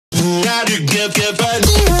everybody get ready.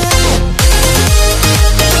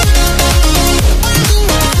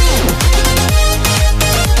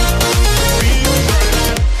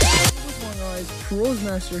 What's going on, guys? ProZ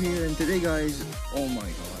Master here, and today, guys, oh my gosh.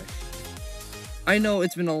 I know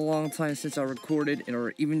it's been a long time since I recorded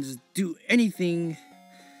or even just do anything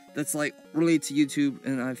that's like related to YouTube,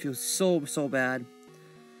 and I feel so bad.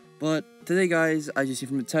 But today, guys, as you see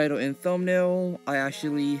from the title and thumbnail, I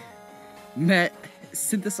actually met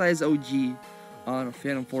SynthesizeOG on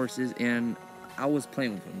Phantom Forces, and I was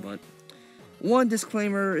playing with him. But one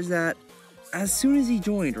disclaimer is that as soon as he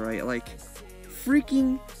joined, right, like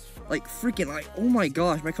freaking, oh my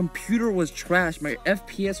gosh, my computer was trash. My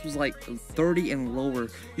FPS was like 30 and lower.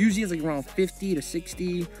 Usually it's like around 50 to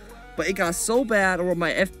 60, but it got so bad, or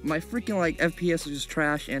my freaking like FPS was just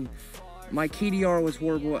trash, and my KDR was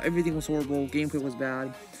horrible. Everything was horrible. Gameplay was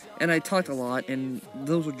bad, and I talked a lot, and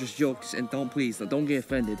those were just jokes. And don't get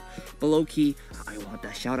offended. But low key, I want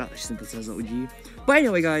that shout out to SynthesizeOG. But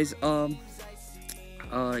anyway, guys, yeah,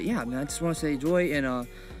 man, I just want to say enjoy, and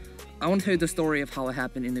I want to tell you the story of how it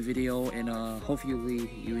happened in the video, and hopefully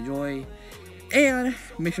you enjoy. And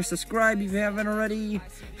make sure to subscribe if you haven't already.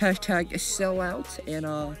 Hashtag sellout. And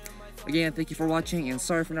again, thank you for watching, and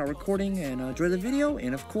sorry for not recording, and enjoy the video,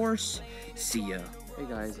 and of course, see ya. Hey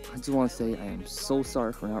guys, I just want to say I am so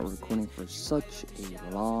sorry for not recording for such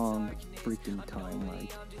a long freaking time.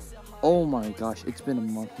 Like, oh my gosh, it's been a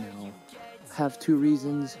month now. I have two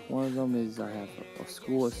reasons. One of them is I have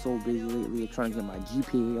school is so busy lately. I'm trying to get my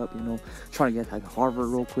GPA up, you know, trying to get like Harvard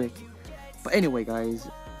real quick. But anyway, guys,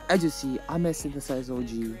 as you see, I met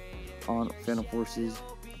SynthesizeOG on Phantom Forces,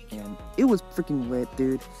 and it was freaking lit,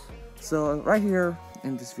 dude. So right here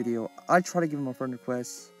in this video, I try to give him a friend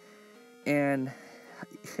request, and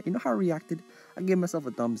you know how I reacted? I gave myself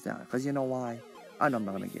a thumbs down, because you know why? I know I'm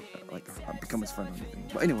not gonna get like become his friend or anything.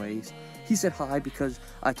 But anyways, he said hi because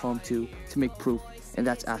I told him to make proof, and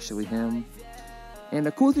that's actually him. And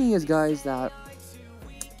the cool thing is, guys, that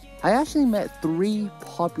I actually met 3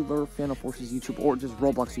 popular Phantom Forces YouTubers, or just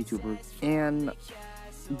Roblox YouTubers, and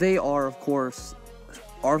they are, of course,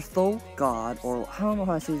 OrthoGod, or I don't know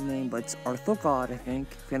how to say his name, but it's OrthoGod, I think.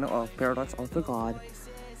 Paradox OrthoGod.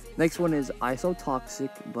 Next one is IsoToxic,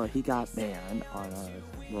 but he got banned on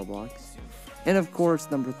Roblox. And of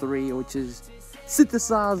course, number 3, which is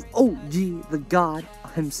SynthesizeOG, the god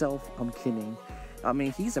himself. I'm kidding. I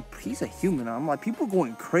mean, he's a human. I'm like, people are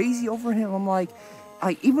going crazy over him. I'm like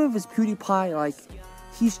even if it's PewDiePie, like,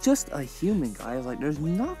 he's just a human, guys. Like, there's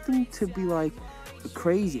nothing to be like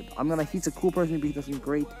crazy. I'm not like he's a cool person, he does something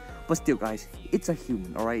great, but still, guys, it's a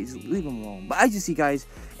human. All right, just leave him alone. But as you see, guys,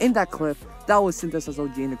 in that clip, that was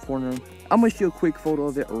SynthesizeOG in the corner. I'm gonna show you a quick photo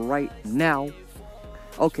of it right now.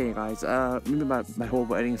 Okay, guys, maybe my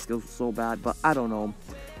horrible editing skills are so bad, but I don't know.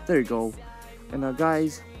 There you go. And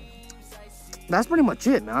guys, that's pretty much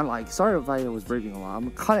it, man. Like, sorry if I was breaking a lot.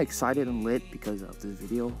 I'm kind of excited and lit because of this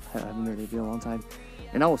video. I haven't made a video in a long time,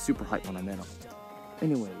 and I was super hyped when I met him.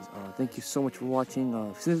 Anyways, thank you so much for watching.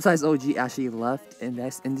 SynthesizeOG actually left in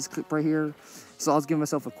this clip right here, so I was giving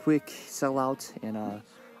myself a quick sellout, and I'm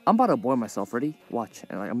about to boil myself. Ready? Watch.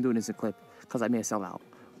 And like, I'm doing this in a clip because I made a sellout.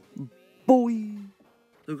 Boy.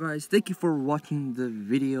 So guys, thank you for watching the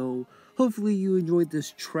video. Hopefully you enjoyed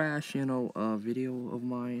this trash, you know, video of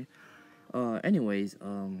mine. Anyways,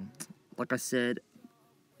 like I said,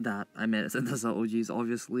 that I met SynthesizeOG's,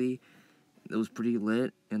 obviously. It was pretty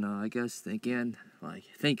lit, and I guess, again, like,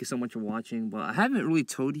 thank you so much for watching. But I haven't really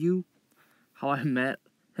told you how I met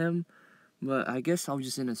him, but I guess I was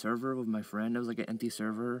just in a server with my friend. It was like an empty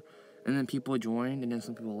server, and then people joined, and then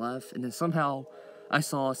some people left, and then somehow I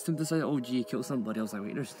saw SynthesizeOG kill somebody. I was like,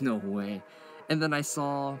 wait, there's no way. And then I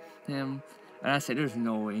saw him, and I said, there's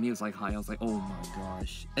no way, and he was like, hi. I was like, oh my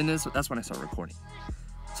gosh. And that's when I started recording.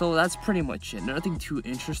 So that's pretty much it. Nothing too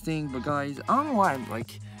interesting, but guys, I don't know why I'm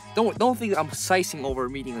like, don't think I'm sizing over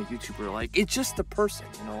meeting a YouTuber. Like, it's just a person,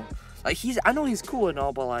 you know. Like, I know he's cool and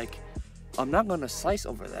all, but like, I'm not gonna slice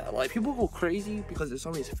over that. Like, people go crazy because there's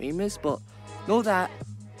somebody's famous, but know that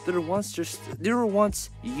they were once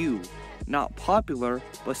you, not popular,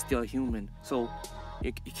 but still human. So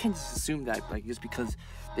you can't just assume that, like, just because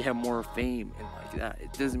they have more fame and like that,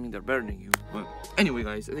 it doesn't mean they're better than you. But anyway,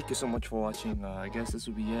 guys, thank you so much for watching. I guess this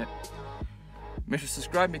will be it. Make sure to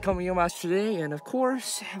subscribe, become a young master today, and of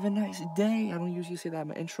course, have a nice day. I don't usually say that in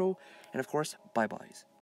my intro. And of course, bye-byes.